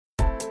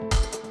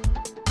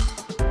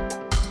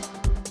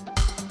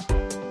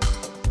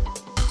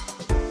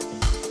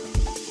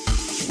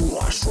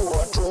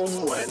说中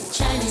文。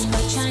 Chinese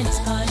pot, Chinese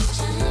pot,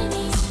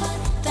 Chinese pot.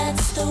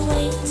 That's the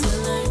way to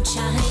learn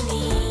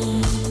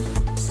Chinese.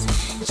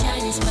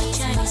 Chinese pot,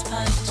 Chinese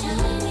pot,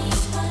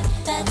 Chinese pot.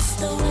 That's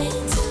the way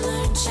to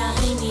learn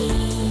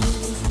Chinese.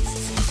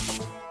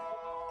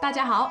 大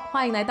家好，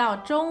欢迎来到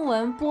中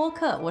文播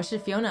客，我是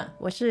Fiona，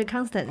 我是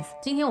Constance。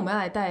今天我们要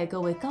来带各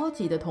位高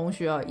级的同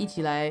学一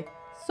起来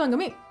算个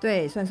命。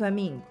对，算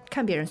命，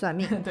看别人算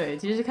命。对，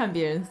其实是看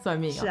别人算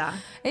命是啊，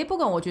不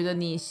管我觉得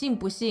你信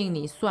不信，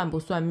你算不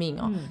算命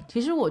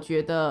其实我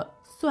觉得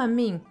算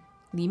命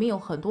里面有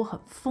很多很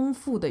丰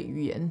富的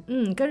语言。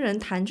跟人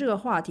谈这个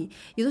话题，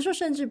有的时候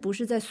甚至不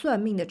是在算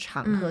命的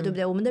场合，对不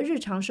对？我们的日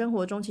常生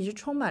活中其实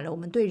充满了我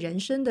们对人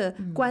生的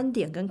观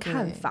点跟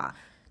看法。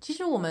其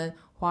实我们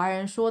华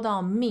人说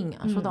到命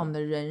说到我们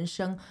的人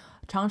生，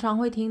常常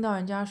会听到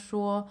人家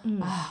说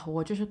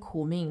我就是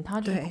苦命，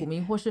他就是苦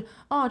命，或是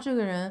这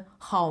个人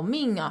好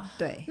命啊。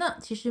对，那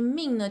其实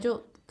命呢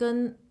就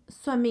跟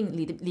算命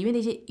里面的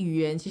一些语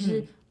言其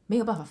实没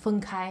有办法分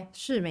开。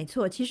是没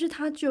错，其实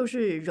它就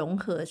是融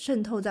合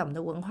渗透在我们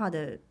的文化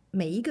的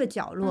每一个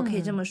角落，可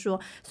以这么说，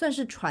算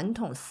是传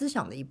统思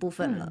想的一部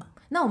分了。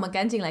那我们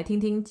赶紧来听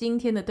听今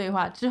天的对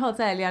话，之后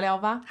再来聊聊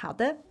吧。好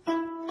的。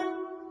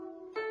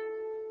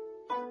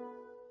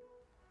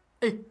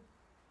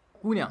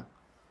姑娘，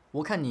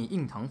我看你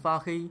印堂发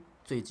黑，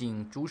最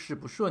近诸事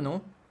不顺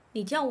哦。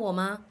你叫我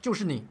吗？就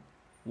是你，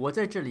我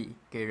在这里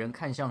给人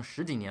看相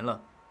10几年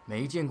了，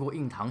没见过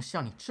印堂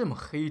像你这么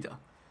黑的。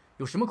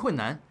有什么困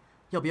难？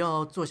要不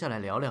要坐下来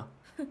聊聊？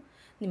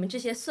你们这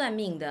些算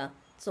命的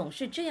总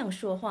是这样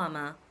说话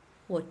吗？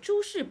我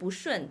诸事不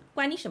顺，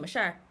关你什么事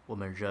儿？我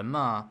们人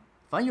嘛，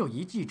凡有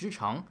一技之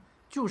长，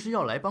就是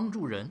要来帮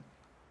助人。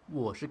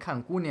我是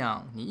看姑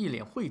娘你一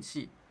脸晦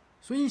气，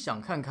所以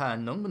想看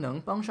看能不能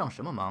帮上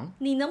什么忙。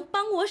你能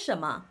帮我什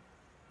么？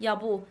要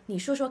不你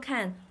说说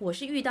看，我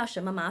是遇到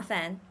什么麻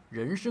烦？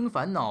人生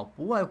烦恼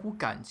不外乎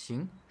感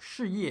情、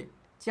事业、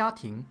家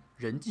庭、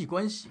人际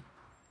关系。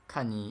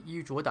看你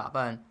衣着打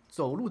扮、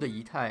走路的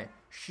仪态，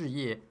事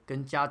业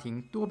跟家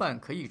庭多半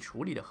可以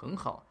处理得很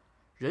好，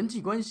人际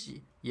关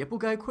系也不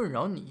该困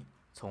扰你。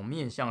从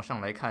面相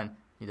上来看，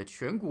你的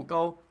颧骨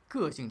高，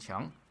个性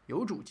强，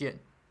有主见，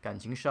感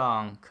情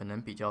上可能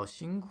比较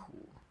辛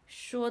苦。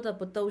说的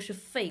不都是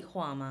废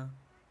话吗？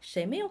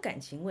谁没有感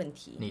情问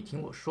题？你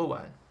听我说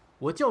完，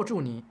我叫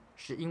住你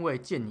是因为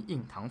见你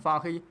印堂发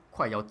黑，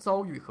快要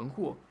遭遇横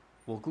祸。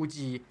我估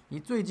计你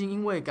最近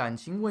因为感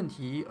情问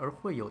题而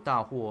会有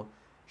大祸，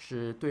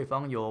是对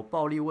方有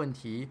暴力问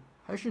题，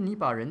还是你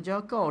把人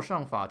家告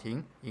上法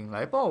庭引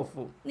来报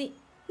复？你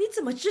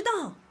怎么知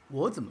道？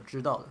我怎么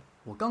知道的？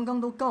我刚刚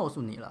都告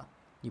诉你了，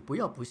你不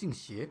要不信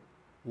邪。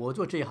我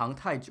做这行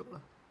太久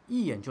了，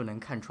一眼就能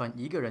看穿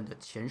一个人的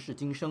前世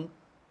今生，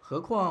何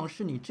况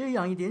是你这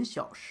样一点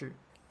小事。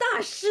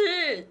大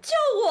师，救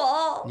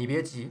我！你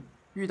别急，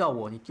遇到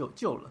我你就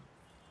救了。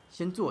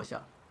先坐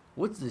下，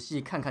我仔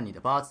细看看你的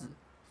八字，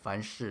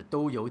凡事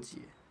都有解。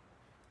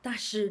大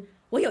师，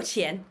我有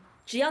钱，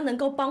只要能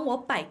够帮我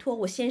摆脱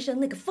我先生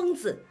那个疯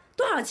子，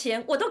多少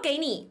钱我都给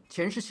你。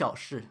钱是小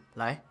事，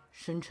来，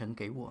生辰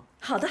给我。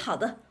好的好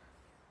的。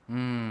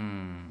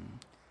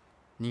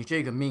你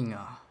这个命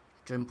啊，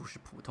真不是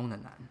普通的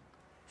难，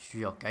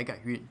需要改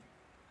运。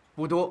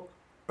不多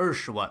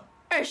，20万。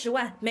20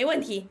万没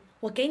问题，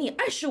我给你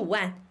25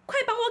万，快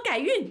帮我改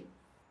运。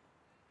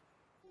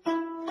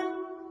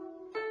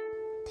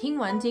听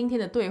完今天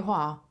的对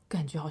话，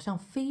感觉好像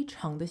非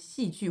常的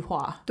戏剧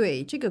化。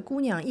对，这个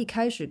姑娘一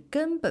开始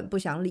根本不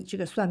想理这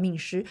个算命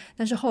师，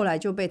但是后来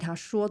就被他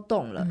说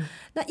动了。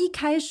那一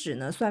开始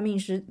呢，算命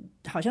师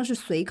好像是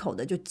随口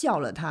的就叫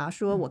了他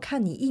说我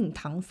看你印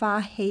堂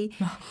发黑，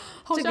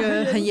这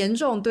个很严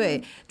重。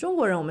对，中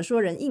国人我们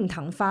说人印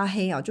堂发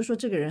黑啊，就说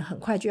这个人很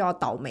快就要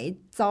倒霉，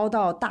遭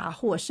到大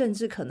祸，甚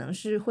至可能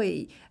是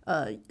会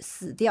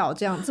死掉，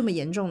这么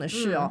严重的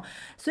事哦。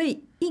所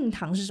以印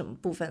堂是什么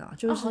部分啊？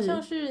就是好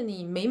像是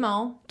你眉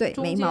毛，对，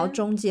眉毛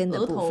中间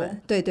的部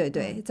分。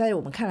对，在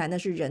我们看来那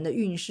是人的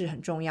运势很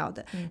重要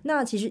的。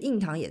那其实印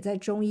堂也在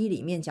中医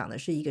里面讲的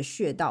是一个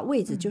穴道，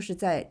位置就是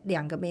在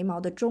2个眉毛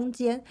的中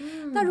间。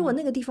那如果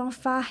那个地方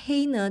发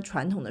黑呢，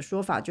传统的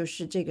说法就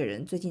是这个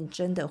人最近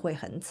真的会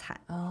很惨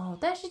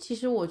但是其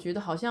实我觉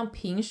得好像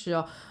平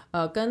时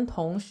跟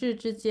同事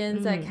之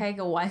间在开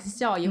个玩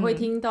笑，也会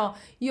听到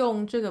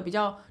用这个比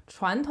较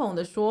传统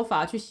的说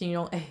法去形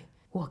容，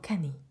我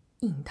看你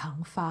印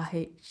堂发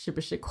黑，是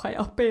不是快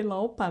要被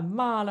老板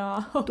骂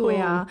了对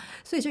啊，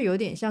所以就有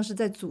点像是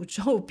在诅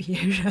咒别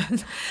人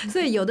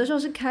所以有的时候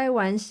是开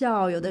玩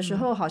笑，有的时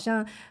候好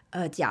像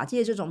假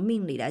借这种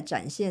命理来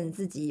展现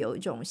自己有一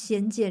种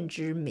先见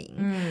之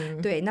明。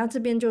对，那这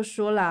边就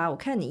说啦，我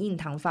看你印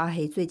堂发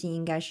黑，最近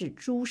应该是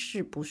诸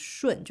事不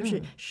顺，就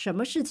是什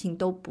么事情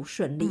都不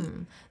顺利。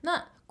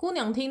那姑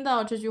娘听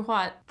到这句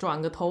话，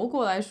转个头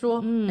过来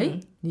说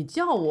你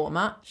叫我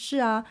吗？是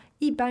啊，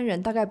一般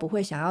人大概不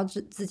会想要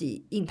自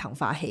己印堂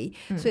发黑，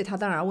所以他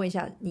当然问一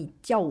下，你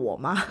叫我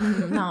吗？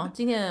那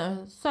今天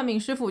的算命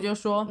师傅就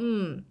说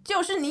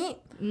就是你。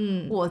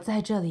我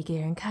在这里给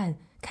人看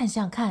看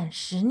相看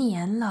10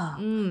年了，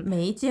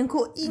没见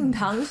过印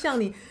堂像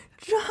你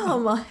这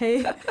么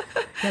黑，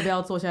要不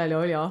要坐下来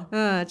聊一聊？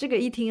这个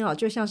一听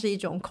就像是一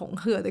种恐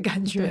吓的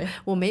感觉。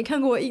我没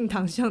看过印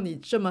堂像你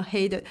这么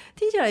黑的，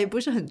听起来也不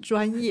是很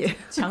专业，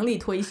强力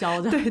推销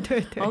的。对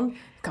对对，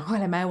赶快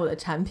来买我的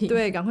产品。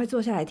对，赶快坐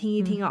下来听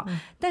一听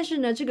但是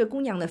呢，这个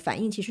姑娘的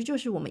反应其实就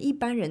是我们一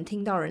般人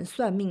听到人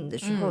算命的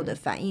时候的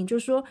反应，就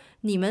是说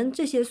你们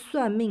这些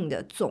算命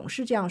的总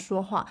是这样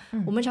说话。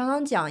我们常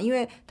常讲，因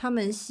为他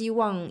们希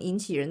望引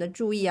起人的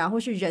注意啊，或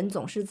是人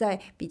总是在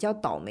比较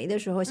倒霉的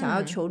时候想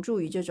要求助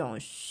于这种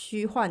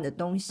虚幻的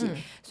东西，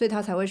所以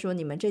他才会说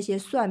你们这些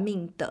算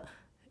命的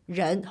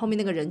人，后面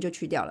那个人就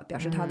去掉了，表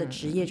示他的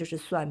职业就是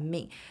算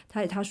命。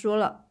他说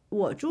了，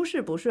我诸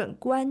事不顺，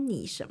关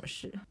你什么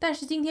事？但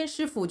是今天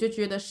师傅就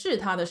觉得是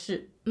他的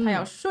事，他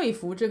要说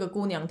服这个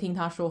姑娘听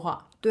他说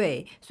话。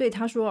对，所以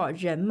他说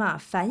人嘛，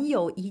凡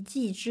有一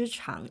技之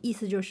长，意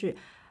思就是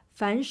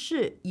凡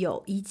事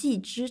有一技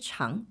之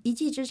长，一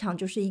技之长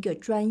就是一个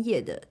专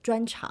业的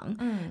专长，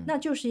那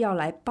就是要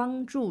来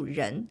帮助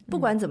人。不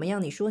管怎么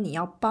样，你说你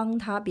要帮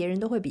他，别人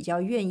都会比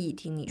较愿意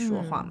听你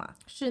说话嘛。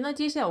是，那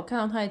接下来我看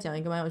到他还讲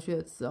一个蛮有趣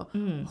的词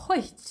晦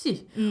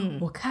气。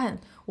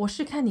我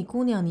是看你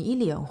姑娘，你一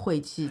脸晦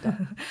气的。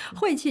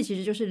晦气其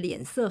实就是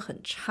脸色很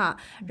差，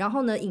然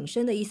后呢，引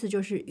申的意思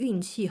就是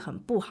运气很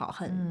不好，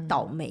很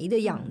倒霉的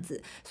样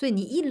子。所以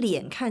你一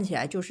脸看起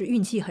来就是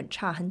运气很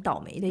差，很倒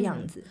霉的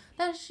样子。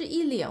但是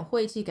一脸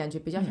晦气感觉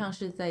比较像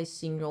是在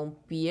形容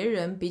别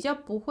人，比较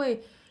不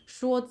会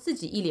说自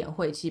己一脸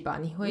晦气吧？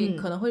你会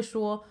可能会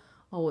说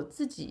我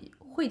自己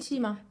晦气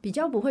吗？比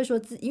较不会说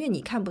因为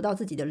你看不到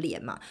自己的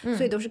脸嘛，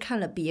所以都是看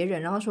了别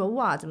人，然后说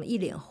哇怎么一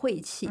脸晦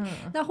气。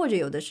那或者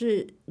有的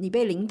是你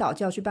被领导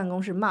叫去办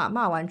公室骂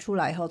完出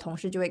来以后，同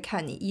事就会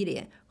看你一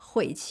脸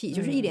晦气，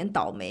就是一脸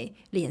倒霉，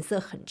脸色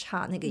很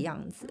差那个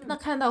样子。那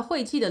看到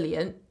晦气的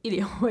脸，一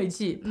脸晦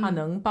气，他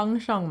能帮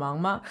上忙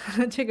吗？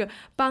这个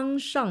帮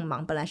上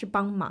忙本来是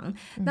帮忙，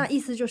那意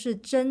思就是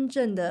真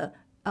正的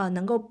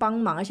能够帮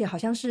忙，而且好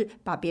像是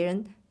把别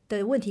人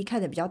的问题看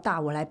得比较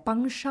大，我来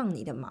帮上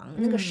你的忙，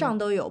那个上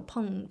都有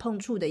碰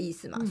触的意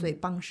思嘛，所以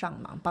帮上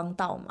忙，帮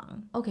到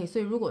忙。OK，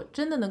 所以如果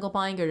真的能够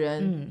帮一个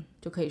人，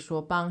就可以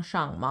说帮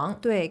上忙。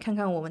对，看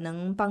看我们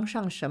能帮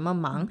上什么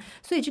忙。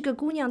所以这个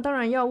姑娘当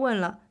然要问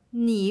了，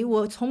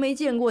我从没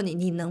见过你，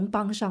你能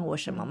帮上我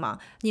什么忙？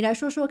你来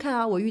说说看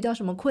啊，我遇到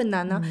什么困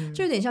难呢？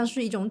这有点像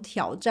是一种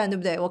挑战，对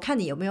不对？我看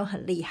你有没有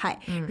很厉害，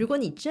如果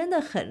你真的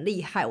很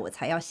厉害，我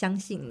才要相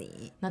信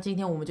你。那今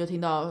天我们就听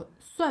到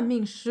算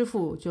命师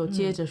傅就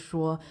接着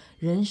说，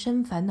人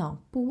生烦恼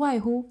不外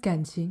乎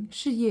感情、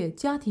事业、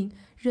家庭、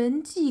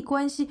人际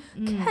关系，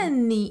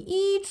看你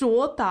衣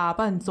着打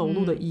扮、走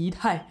路的仪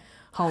态，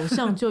好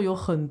像就有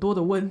很多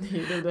的问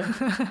题，对不对？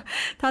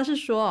他是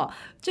说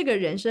这个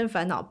人生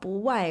烦恼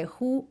不外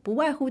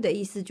乎的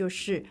意思就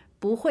是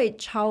不会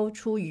超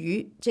出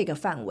于这个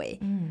范围。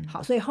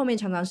好，所以后面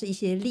常常是一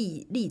些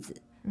例子。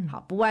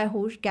好，不外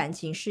乎感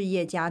情、事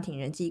业、家庭、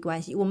人际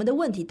关系，我们的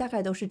问题大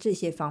概都是这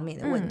些方面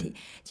的问题。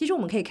其实我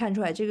们可以看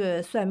出来，这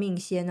个算命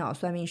仙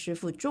算命师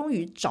傅终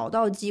于找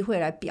到机会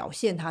来表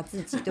现他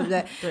自己，对不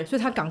对？对，所以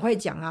他赶快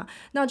讲啊。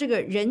那这个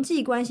人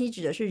际关系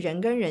指的是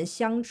人跟人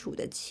相处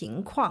的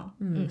情况。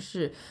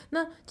是。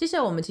那接下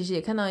来我们其实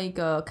也看到一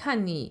个，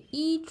看你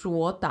衣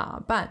着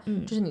打扮，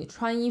就是你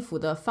穿衣服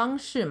的方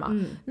式嘛。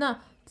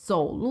那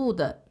走路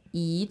的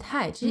仪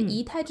态，其实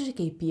仪态就是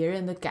给别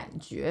人的感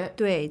觉。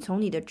对，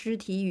从你的肢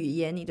体语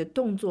言、你的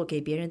动作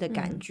给别人的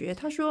感觉。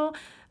他说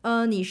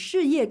你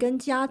事业跟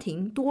家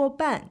庭多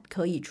半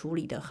可以处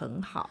理得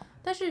很好，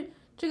但是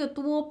这个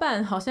多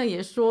半好像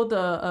也说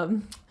的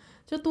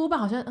就多半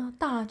好像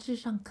大致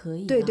上可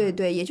以。对对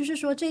对，也就是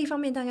说这一方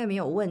面大概没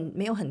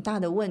有很大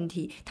的问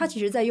题。他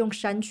其实在用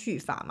删去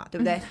法嘛，对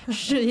不对？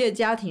事业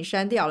家庭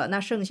删掉了，那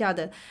剩下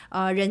的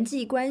人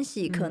际关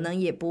系可能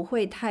也不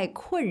会太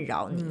困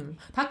扰你。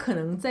他可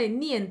能在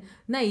念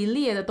那一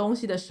列的东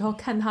西的时候，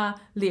看他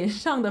脸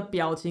上的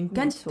表情，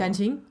感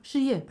情、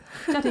事业、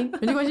家庭、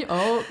人际关系，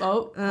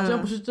好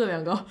像不是这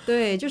两个。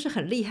对，就是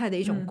很厉害的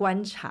一种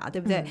观察，对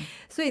不对？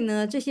所以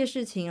呢，这些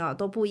事情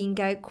都不应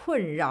该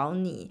困扰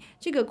你。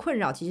这个困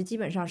扰其实基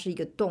本上是一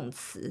个动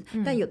词，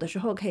但有的时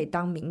候可以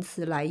当名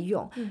词来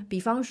用。比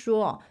方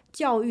说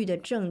教育的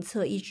政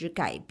策一直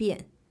改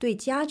变，对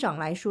家长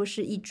来说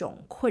是一种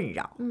困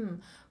扰。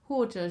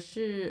或者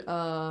是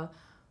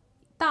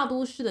大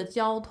都市的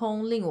交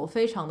通令我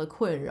非常的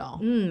困扰。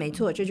没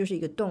错，这就是一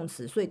个动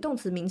词，所以动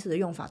词名词的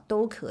用法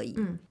都可以。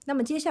那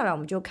么接下来我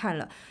们就看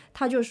了，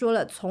他就说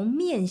了，从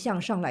面相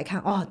上来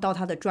看，到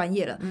他的专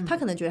业了，他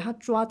可能觉得他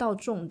抓到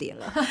重点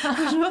了。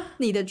他说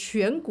你的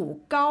颧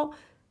骨高，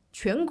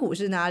颧骨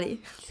是哪里？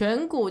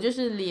颧骨就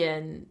是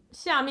脸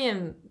下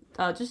面，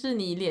就是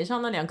你脸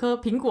上那2颗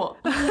苹果，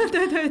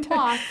对对对，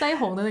哇，腮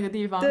红的那个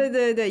地方，对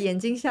对对，眼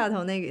睛下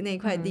头那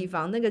块地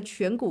方，那个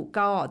颧骨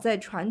高在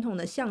传统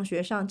的相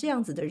学上，这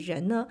样子的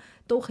人呢，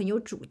都很有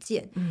主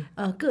见，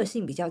个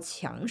性比较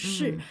强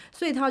势，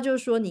所以他就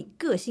说你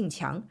个性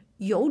强。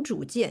有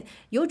主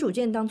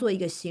见当做一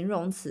个形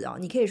容词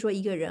你可以说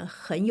一个人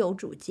很有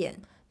主见。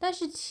但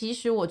是其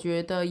实我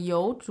觉得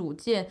有主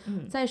见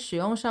在使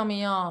用上面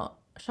要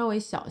稍微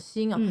小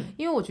心啊，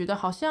因为我觉得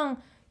好像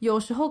有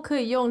时候可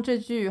以用这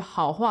句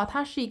好话，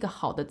它是一个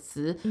好的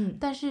词，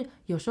但是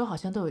有时候好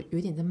像都有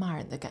一点在骂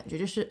人的感觉，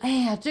就是哎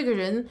呀，这个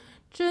人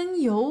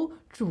真有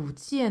主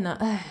见呢，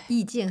哎，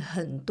意见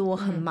很多，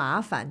很麻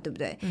烦，对不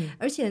对？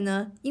而且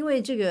呢，因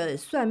为这个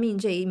算命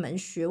这一门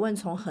学问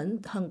从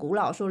很古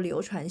老说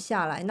流传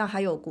下来，那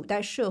还有古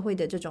代社会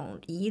的这种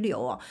遗留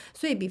哦，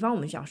所以比方我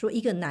们讲说，一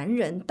个男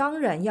人当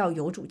然要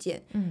有主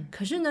见，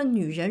可是呢，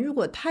女人如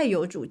果太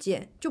有主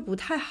见就不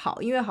太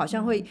好，因为好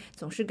像会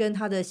总是跟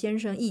她的先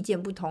生意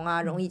见不同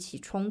啊，容易起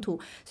冲突，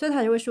所以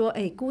她就会说，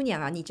哎，姑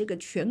娘啊，你这个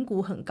颧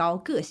骨很高，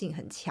个性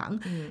很强，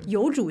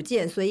有主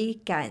见，所以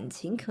感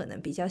情可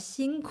能比较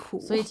辛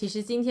苦。所以其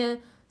实今天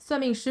算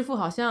命师傅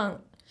好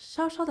像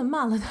稍稍的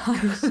骂了他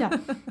一下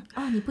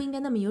啊，你不应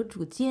该那么有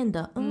主见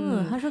的。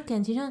他说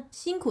感情上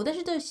辛苦，但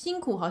是这辛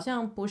苦好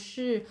像不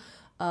是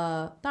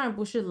当然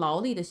不是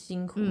劳力的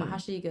辛苦嘛，它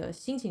是一个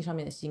心情上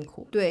面的辛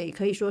苦。对，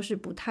可以说是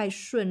不太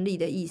顺利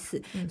的意思。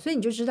所以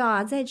你就知道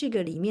啊，在这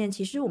个里面，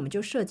其实我们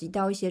就涉及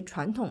到一些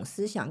传统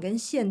思想跟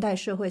现代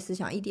社会思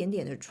想一点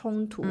点的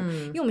冲突。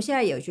因为我们现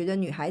在也觉得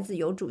女孩子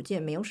有主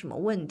见没有什么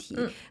问题，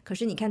可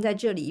是你看在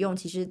这里用，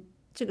其实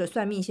这个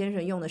算命先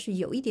生用的是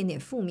有一点点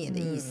负面的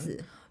意思。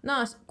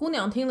那姑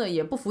娘听了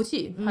也不服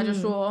气，她就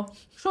说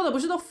的不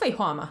是都废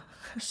话吗？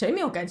谁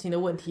没有感情的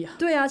问题啊？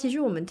对啊，其实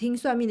我们听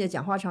算命的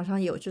讲话常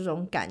常有这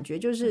种感觉，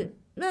就是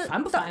那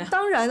烦不烦啊？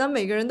当然了，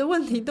每个人的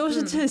问题都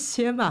是这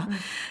些嘛。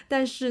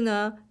但是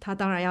呢，他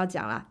当然要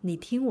讲啦，你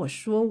听我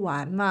说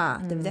完嘛，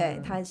对不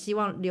对？他希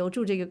望留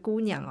住这个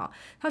姑娘哦。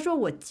他说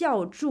我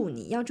叫住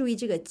你，要注意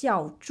这个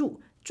叫住。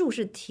住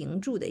是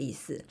停住的意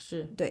思，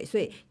是对，所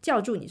以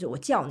叫住你是我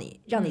叫你，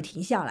让你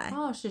停下来。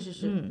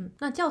是。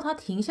那叫他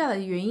停下来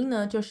的原因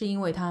呢，就是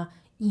因为他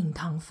印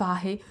堂发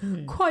黑，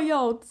快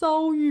要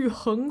遭遇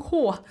横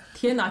祸。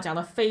天哪，讲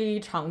得非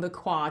常的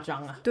夸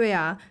张啊！对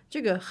啊，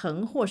这个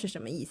横祸是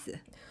什么意思？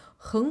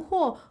横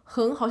祸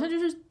好像就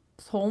是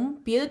从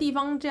别的地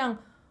方这样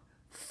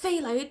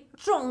飞来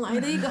撞来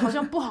的一个好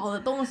像不好的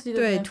东西，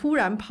对，突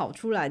然跑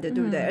出来的，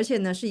对不对？而且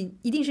呢，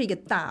一定是一个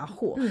大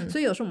祸，所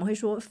以有时候我们会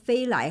说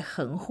飞来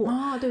横祸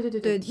啊，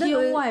对，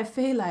天外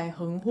飞来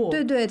横祸，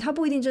对，它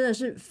不一定真的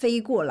是飞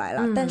过来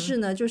啦，但是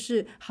呢，就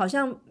是好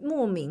像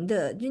莫名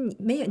的，就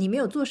你没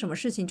有做什么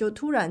事情，就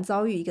突然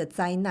遭遇一个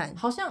灾难。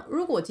好像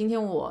如果今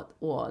天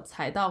我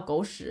踩到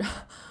狗屎，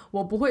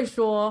我不会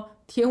说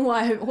天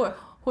外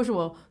或是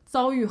我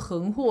遭遇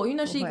横祸，因为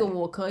那是一个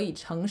我可以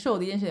承受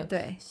的一件事情。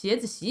对，鞋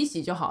子洗一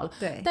洗就好了。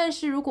对，但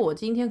是如果我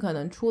今天可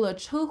能出了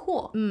车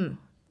祸，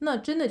那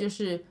真的就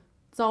是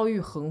遭遇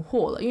横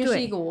祸了，因为是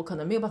一个我可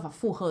能没有办法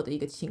负荷的一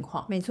个情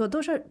况。没错，都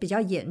是比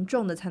较严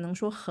重的才能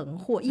说横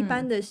祸，一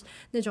般的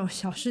那种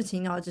小事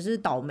情啊，只是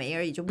倒霉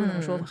而已，就不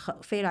能说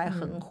飞来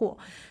横祸。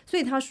所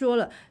以他说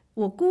了，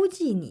我估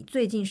计你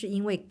最近是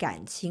因为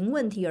感情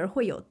问题而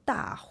会有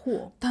大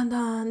祸。单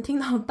单听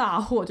到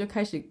大祸就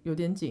开始有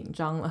点紧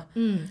张了。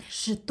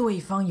是对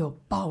方有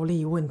暴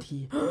力问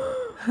题，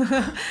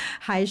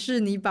还是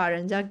你把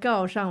人家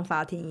告上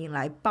法庭引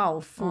来报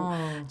复？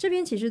这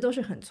边其实都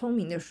是很聪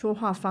明的说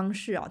话方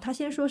式哦。他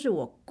先说是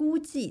我估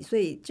计，所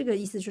以这个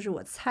意思就是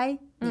我猜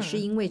你是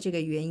因为这个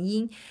原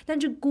因。但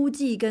这估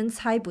计跟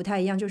猜不太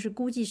一样，就是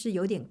估计是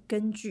有点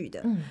根据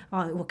的。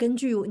我根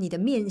据你的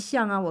面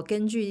相啊，我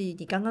根据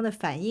你刚刚的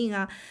反应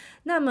啊，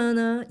那么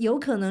呢，有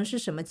可能是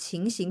什么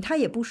情形？他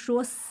也不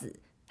说死，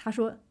他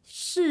说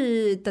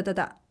是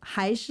的，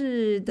还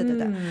是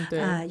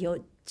的，有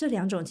这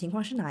两种情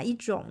况是哪一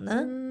种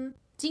呢？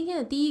今天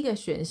的第一个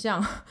选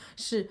项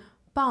是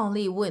暴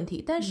力问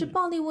题，但是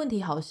暴力问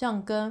题好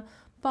像跟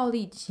暴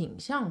力倾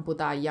向不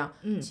大一样。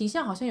倾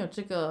向好像有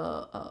这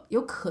个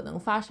有可能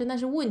发生，但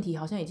是问题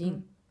好像已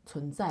经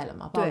存在了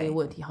嘛。暴力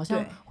问题好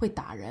像会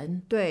打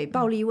人。对，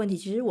暴力问题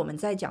其实我们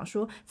在讲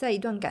说，在一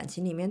段感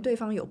情里面对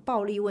方有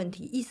暴力问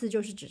题，意思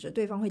就是指着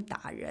对方会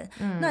打人。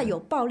那有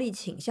暴力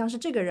倾向是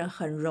这个人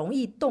很容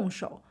易动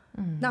手。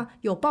那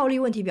有暴力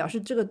问题表示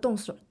这个动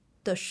手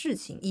的事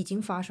情已经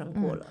发生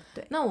过了。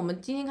对，那我们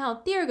今天看到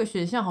第二个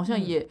选项好像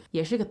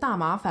也是个大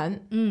麻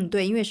烦。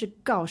对，因为是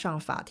告上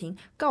法庭，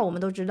告我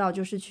们都知道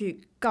就是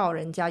去告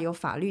人家有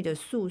法律的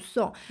诉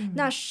讼。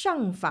那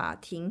上法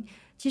庭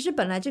其实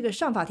本来这个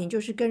上法庭就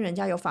是跟人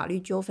家有法律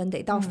纠纷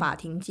得到法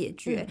庭解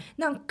决，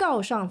那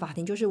告上法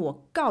庭就是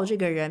我告这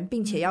个人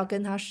并且要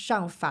跟他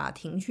上法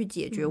庭去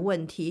解决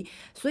问题，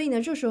所以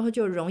呢这时候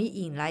就容易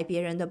引来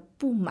别人的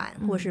不满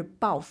或是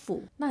报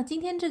复。那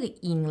今天这个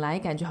引来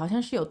感觉好像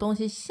是有东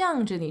西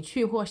向着你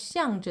去或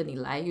向着你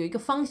来，有一个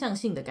方向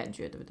性的感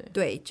觉，对不对？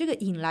对，这个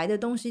引来的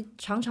东西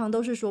常常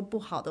都是说不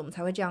好的，我们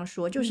才会这样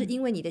说，就是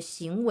因为你的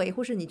行为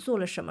或是你做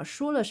了什么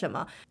说了什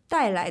么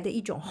带来的一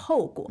种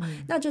后果。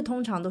那这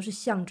通常都是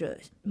向着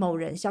某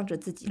人向着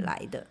自己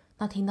来的。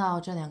那听到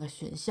这两个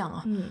选项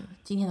啊，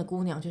今天的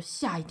姑娘就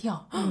吓一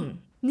跳。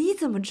你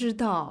怎么知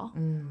道？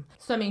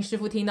算命师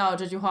傅听到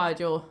这句话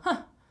就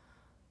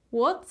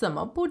我怎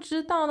么不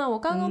知道呢？我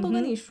刚刚都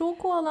跟你说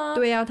过了。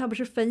对啊，他不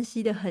是分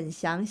析的很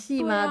详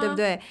细吗？对不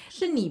对？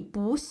是你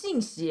不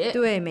信邪。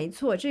对，没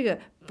错，这个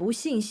不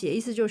信邪意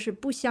思就是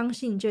不相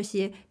信这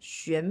些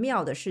玄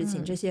妙的事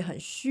情，这些很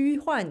虚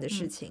幻的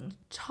事情，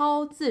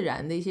超自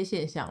然的一些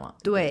现象了。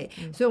对，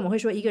所以我们会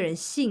说一个人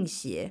信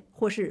邪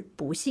或是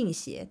不信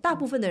邪，大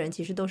部分的人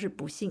其实都是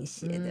不信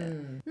邪的。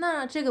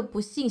那这个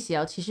不信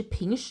邪其实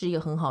平时也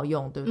很好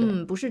用，对不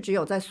对？不是只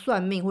有在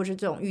算命或是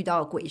这种遇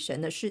到鬼神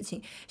的事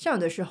情，像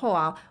有的时候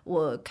啊，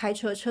我开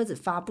车子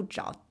发不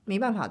着，没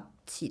办法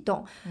启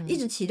动，一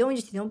直启动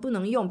不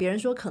能用，别人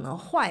说可能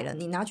坏了，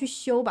你拿去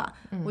修吧。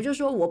我就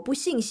说我不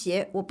信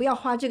邪，我不要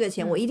花这个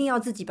钱，我一定要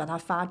自己把它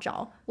发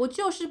着。我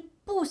就是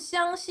不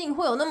相信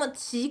会有那么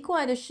奇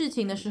怪的事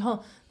情的时候，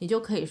你就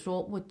可以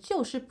说我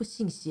就是不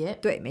信邪。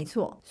对，没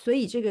错。所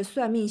以这个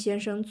算命先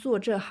生做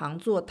这行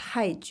做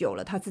太久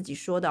了，他自己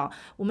说的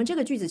我们这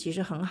个句子其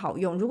实很好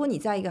用。如果你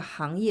在一个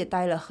行业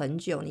待了很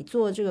久，你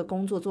做这个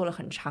工作做了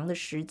很长的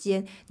时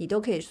间，你都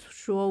可以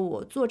说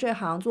我做这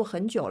行做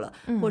很久了，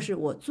或是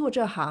我做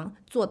这行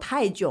做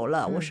太久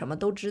了，我什么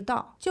都知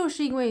道。就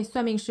是因为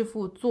算命师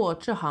傅做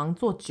这行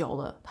做久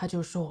了，他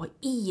就说我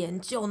一眼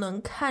就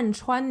能看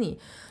穿你。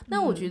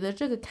那我觉得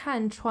这个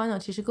看穿呢，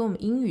其实跟我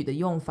们英语的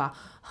用法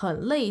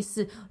很类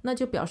似，那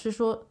就表示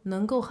说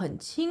能够很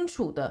清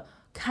楚的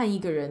看一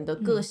个人的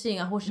个性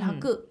啊，或是他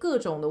各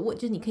种的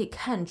就是你可以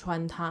看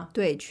穿他。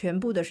对，全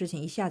部的事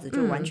情一下子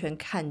就完全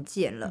看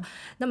见了。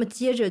那么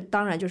接着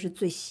当然就是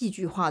最戏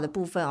剧化的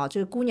部分啊，这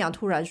个姑娘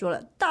突然说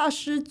了大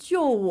师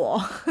救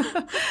我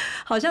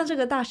好像这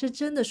个大师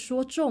真的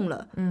说中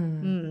了，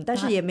但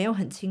是也没有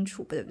很清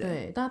楚，对不对？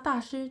对，但大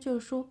师就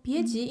说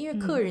别急，因为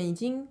客人已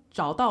经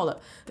找到了，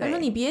他说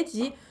你别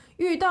急，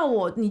遇到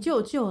我你就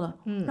有救了，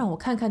让我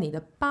看看你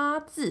的八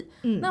字。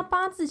那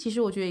八字其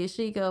实我觉得也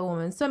是一个我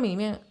们算命里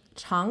面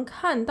常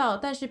看到，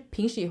但是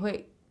平时也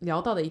会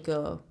聊到的一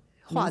个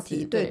话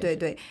题。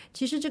对，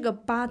其实这个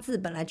八字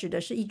本来指的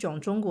是一种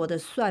中国的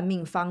算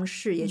命方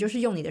式，也就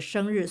是用你的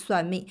生日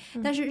算命。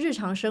但是日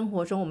常生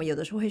活中我们有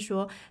的时候会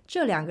说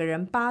这两个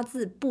人八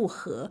字不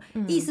合，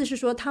意思是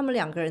说他们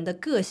两个人的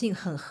个性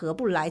很合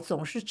不来，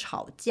总是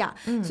吵架。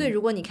所以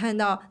如果你看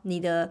到你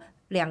的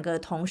两个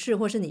同事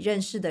或是你认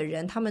识的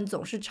人，他们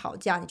总是吵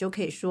架，你就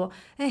可以说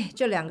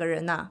这两个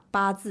人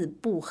八字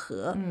不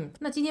合。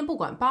那今天不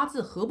管八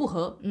字合不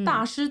合，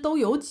大师都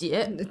有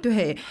解。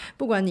对，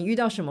不管你遇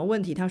到什么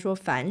问题，他说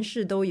凡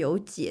事都有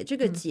解，这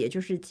个解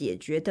就是解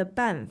决的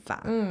办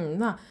法。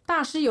那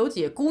大师有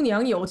解，姑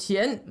娘有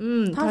钱。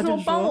他说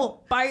帮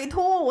我摆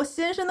脱我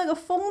先生那个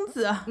疯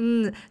子啊。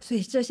所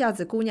以这下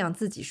子姑娘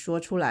自己说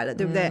出来了，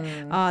对不对？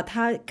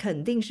她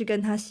肯定是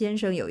跟她先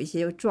生有一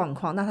些状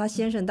况，那她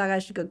先生大概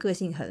是个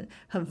性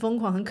很疯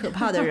狂很可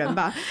怕的人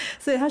吧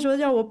所以他说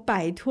让我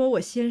摆脱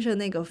我先生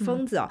那个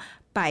疯子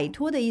摆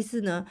脱的意思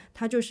呢，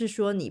他就是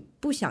说你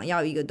不想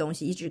要一个东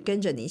西一直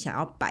跟着你，想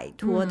要摆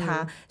脱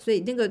它，所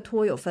以那个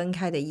脱有分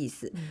开的意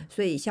思。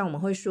所以像我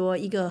们会说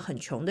一个很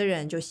穷的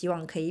人就希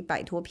望可以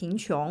摆脱贫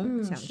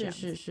穷，像这样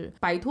是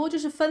摆脱就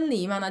是分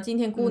离嘛。那今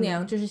天姑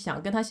娘就是想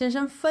跟她先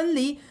生分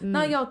离，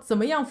那要怎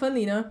么样分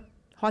离呢？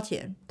花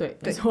钱。对，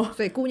没错。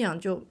所以姑娘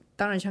就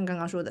当然像刚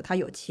刚说的她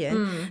有钱，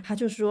她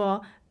就说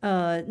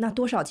那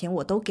多少钱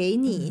我都给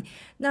你。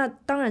那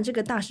当然这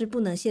个大师不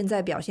能现在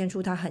表现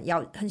出他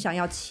很想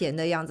要钱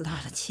的样子，他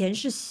的钱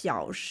是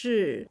小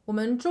事。我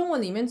们中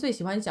文里面最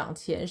喜欢讲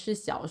钱是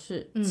小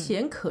事，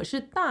钱可是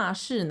大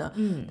事呢。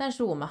但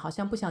是我们好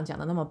像不想讲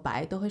的那么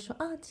白，都会说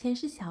钱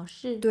是小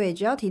事。对，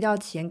只要提到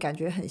钱感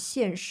觉很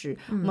现实，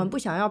我们不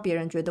想要别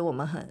人觉得我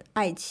们很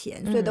爱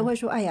钱，所以都会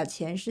说哎呀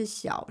钱是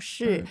小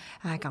事，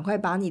赶快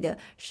把你的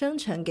生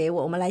辰给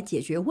我们来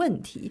解决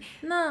问题。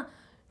那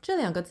这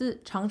两个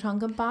字常常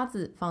跟八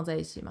字放在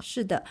一起吗？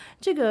是的，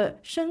这个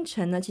生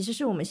辰呢其实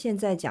是我们现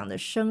在讲的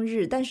生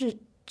日，但是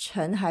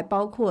辰还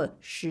包括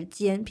时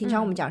间。平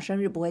常我们讲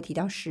生日不会提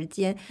到时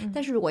间，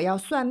但是如果要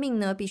算命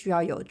呢必须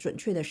要有准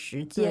确的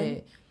时间，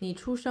对，你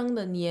出生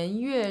的年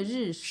月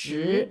日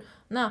时。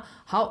那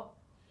好，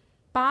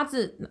八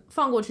字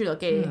放过去了，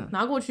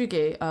拿过去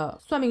给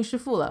算命师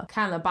傅了，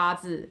看了八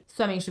字，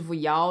算命师傅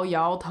摇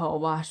摇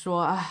头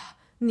说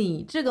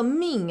你这个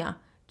命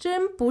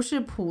真不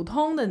是普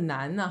通的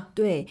难啊。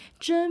对，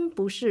真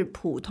不是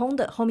普通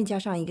的，后面加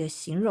上一个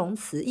形容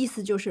词，意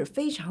思就是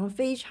非常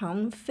非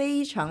常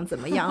非常怎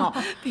么样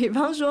比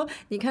方说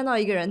你看到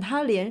一个人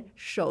他连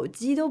手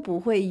机都不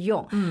会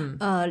用，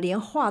连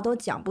话都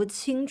讲不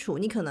清楚，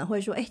你可能会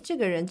说这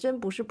个人真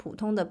不是普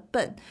通的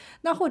笨。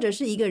那或者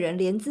是一个人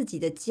连自己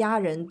的家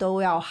人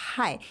都要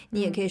害，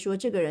你也可以说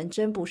这个人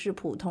真不是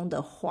普通的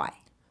坏。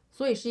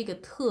所以是一个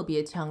特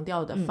别强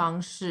调的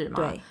方式嘛。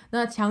对，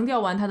那强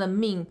调完他的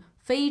命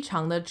非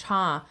常的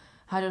差，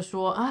他就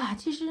说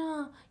其实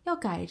要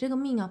改这个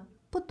命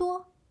不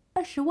多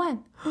20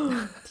万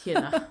天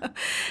哪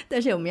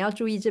但是我们要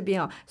注意这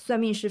边算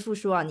命师傅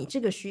说你这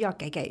个需要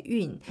改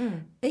运。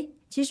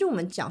其实我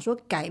们讲说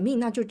改命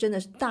那就真的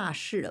是大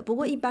事了，不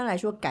过一般来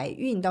说改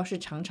运倒是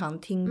常常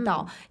听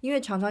到，因为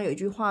常常有一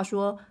句话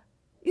说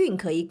运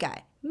可以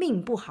改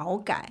命不好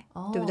改，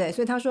对不对？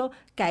所以他说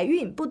改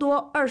运不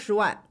多20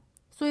万，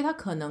所以他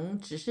可能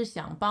只是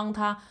想帮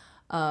他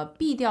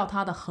避掉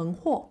他的横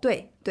祸。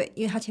对，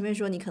因为他前面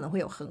说你可能会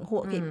有横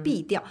祸可以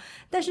避掉，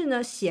但是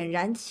呢，显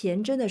然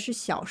钱真的是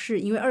小事，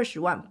因为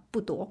20万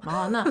不多。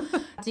那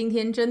今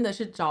天真的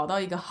是找到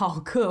一个好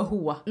客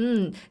户啊！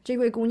这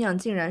位姑娘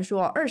竟然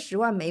说20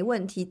万没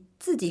问题，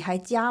自己还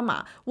加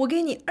码，我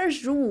给你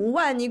25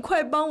万，你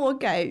快帮我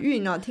改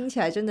运啊！听起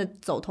来真的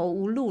走投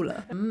无路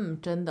了。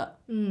真的。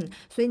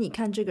所以你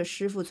看这个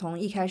师傅从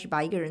一开始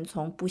把一个人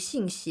从不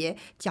信邪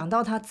讲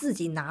到他自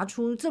己拿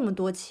出这么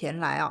多钱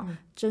来啊，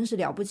真是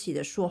了不起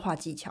的说话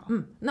技巧。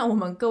那我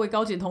们各位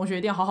高级同学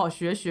一定要好好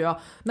学学哦。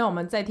那我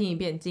们再听一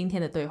遍今天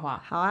的对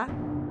话。好啊。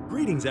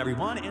Greetings,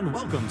 everyone, and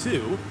welcome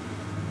to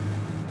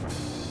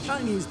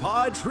Chinese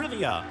Pod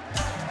Trivia.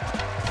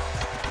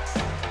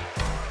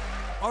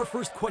 Our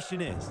first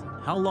question is,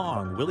 how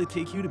long will it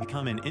take you to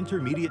become an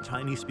intermediate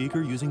Chinese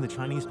speaker using the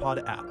Chinese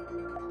Pod app?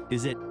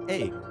 Is it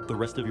A, the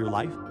rest of your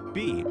life?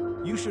 B,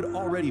 you should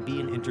already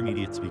be an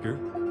intermediate speaker?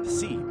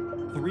 C,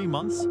 3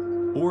 months?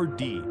 Or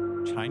D,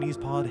 Chinese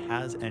Pod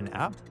has an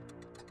app?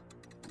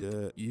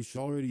 You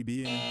should already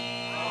be in.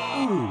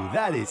 Ooh,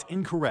 that is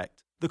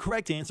incorrect. The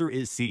correct answer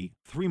is C,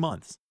 3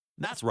 months.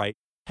 That's right.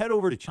 Head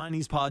over to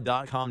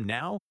ChinesePod.com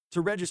now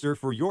to register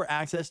for your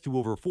access to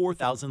over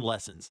 4,000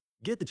 lessons.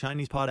 Get the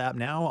Chinese Pod app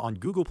now on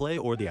Google Play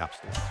or the App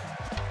Store.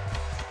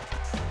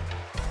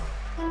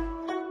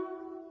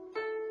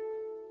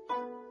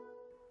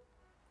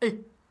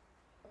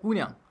 姑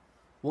娘，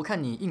我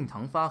看你印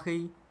堂发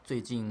黑，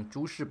最近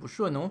诸事不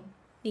顺哦。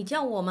你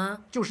叫我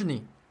吗？就是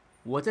你，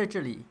我在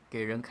这里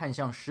给人看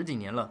相10几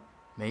年了，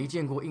没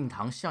见过印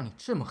堂像你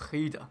这么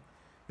黑的。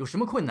有什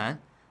么困难？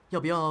要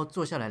不要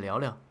坐下来聊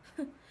聊？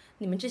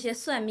你们这些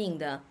算命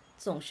的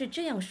总是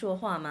这样说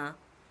话吗？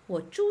我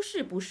诸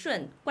事不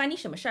顺，关你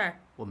什么事儿？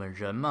我们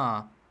人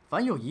嘛，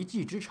凡有一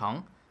技之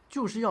长，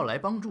就是要来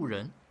帮助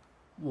人。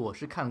我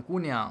是看姑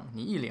娘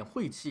你一脸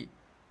晦气，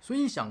所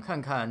以想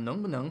看看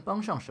能不能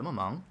帮上什么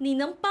忙。你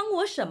能帮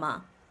我什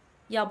么？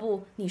要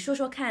不你说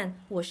说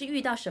看，我是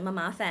遇到什么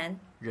麻烦？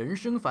人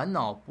生烦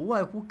恼不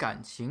外乎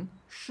感情、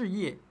事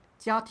业、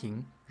家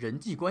庭、人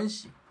际关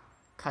系。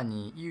看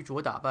你衣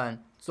着打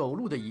扮、走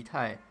路的仪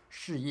态，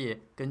事业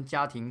跟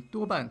家庭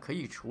多半可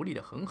以处理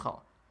得很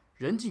好，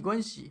人际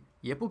关系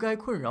也不该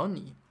困扰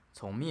你。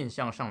从面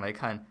相上来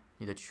看，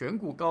你的颧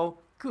骨高，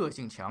个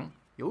性强，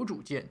有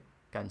主见，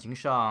感情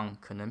上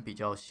可能比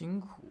较辛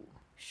苦。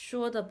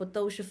说的不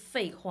都是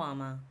废话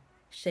吗？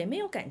谁没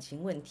有感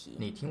情问题？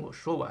你听我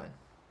说完，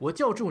我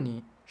叫住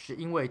你是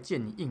因为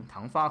见你印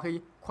堂发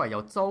黑，快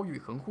要遭遇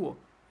横祸。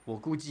我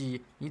估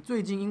计你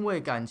最近因为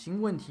感情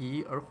问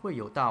题而会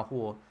有大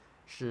祸，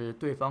是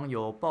对方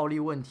有暴力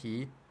问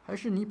题，还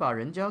是你把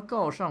人家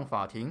告上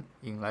法庭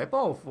引来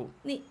报复？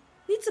你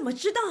怎么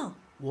知道？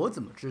我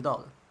怎么知道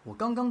的？我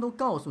刚刚都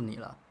告诉你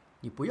了，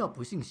你不要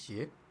不信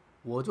邪。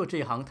我做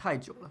这行太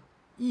久了，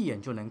一眼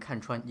就能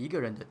看穿一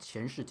个人的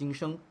前世今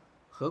生，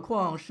何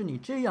况是你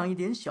这样一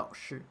点小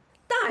事。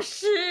大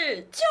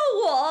师，救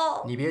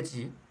我！你别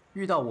急，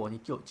遇到我你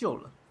就救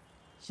了。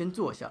先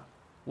坐下，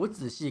我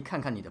仔细看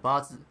看你的八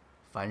字，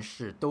凡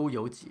事都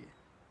有解。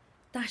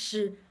大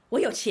师，我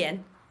有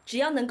钱，只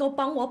要能够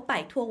帮我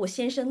摆脱我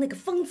先生那个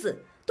疯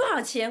子，多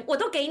少钱我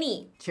都给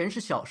你。钱是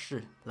小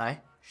事，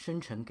来，生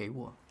辰给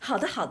我。好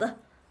的，好的。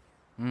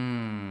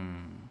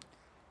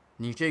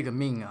你这个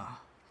命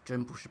啊，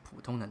真不是普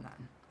通的难，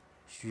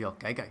需要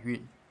改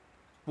运。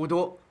不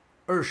多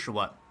，20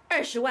万。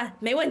20万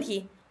没问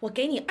题，我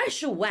给你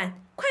25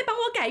万，快帮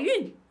我改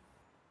运。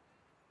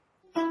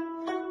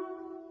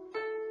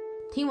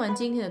听完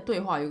今天的对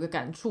话，有个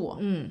感触哦，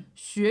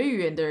学语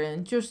言的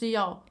人就是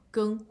要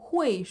跟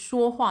会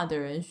说话的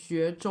人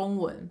学中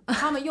文，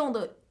他们用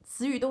的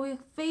词语都会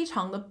非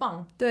常的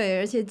棒。对，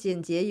而且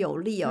简洁有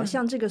力哦。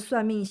像这个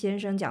算命先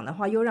生讲的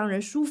话，又让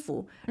人舒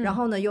服，然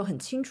后呢又很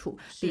清楚。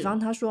比方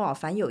他说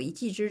凡有一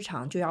技之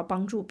长，就要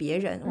帮助别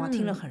人，哇，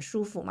听了很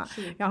舒服嘛。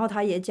然后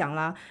他也讲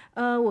啦，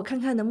我看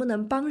看能不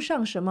能帮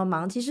上什么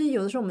忙。其实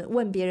有的时候我们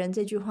问别人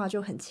这句话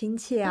就很亲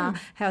切啊。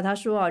还有他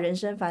说人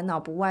生烦恼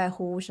不外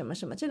乎什么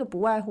什么，这个不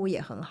外乎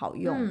也很好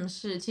用。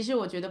是，其实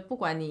我觉得不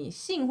管你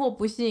信或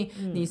不信，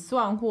你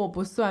算或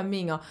不算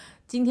命哦。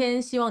今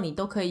天希望你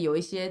都可以有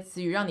一些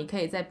词语，让你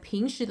可以在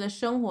平时的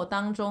生活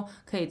当中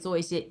可以做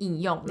一些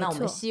应用。那我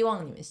们希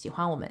望你们喜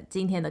欢我们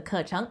今天的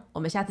课程，我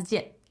们下次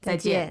见，再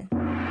见。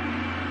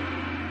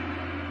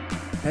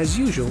As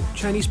usual,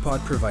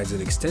 ChinesePod provides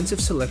an extensive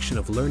selection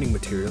of learning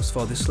materials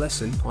for this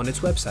lesson on its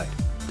website,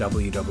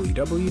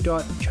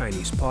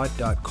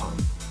 www.chinesepod.com.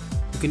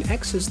 You can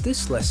access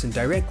this lesson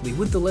directly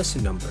with the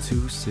lesson number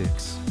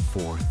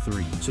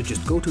 2643. So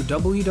just go to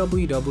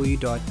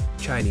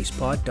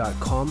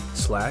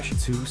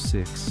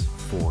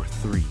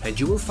www.chinesepod.com/2643 and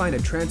you will find a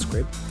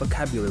transcript,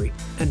 vocabulary,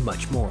 and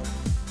much more.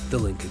 The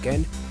link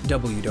again,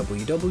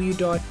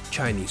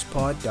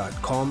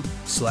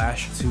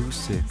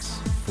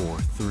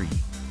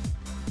 www.chinesepod.com/2643.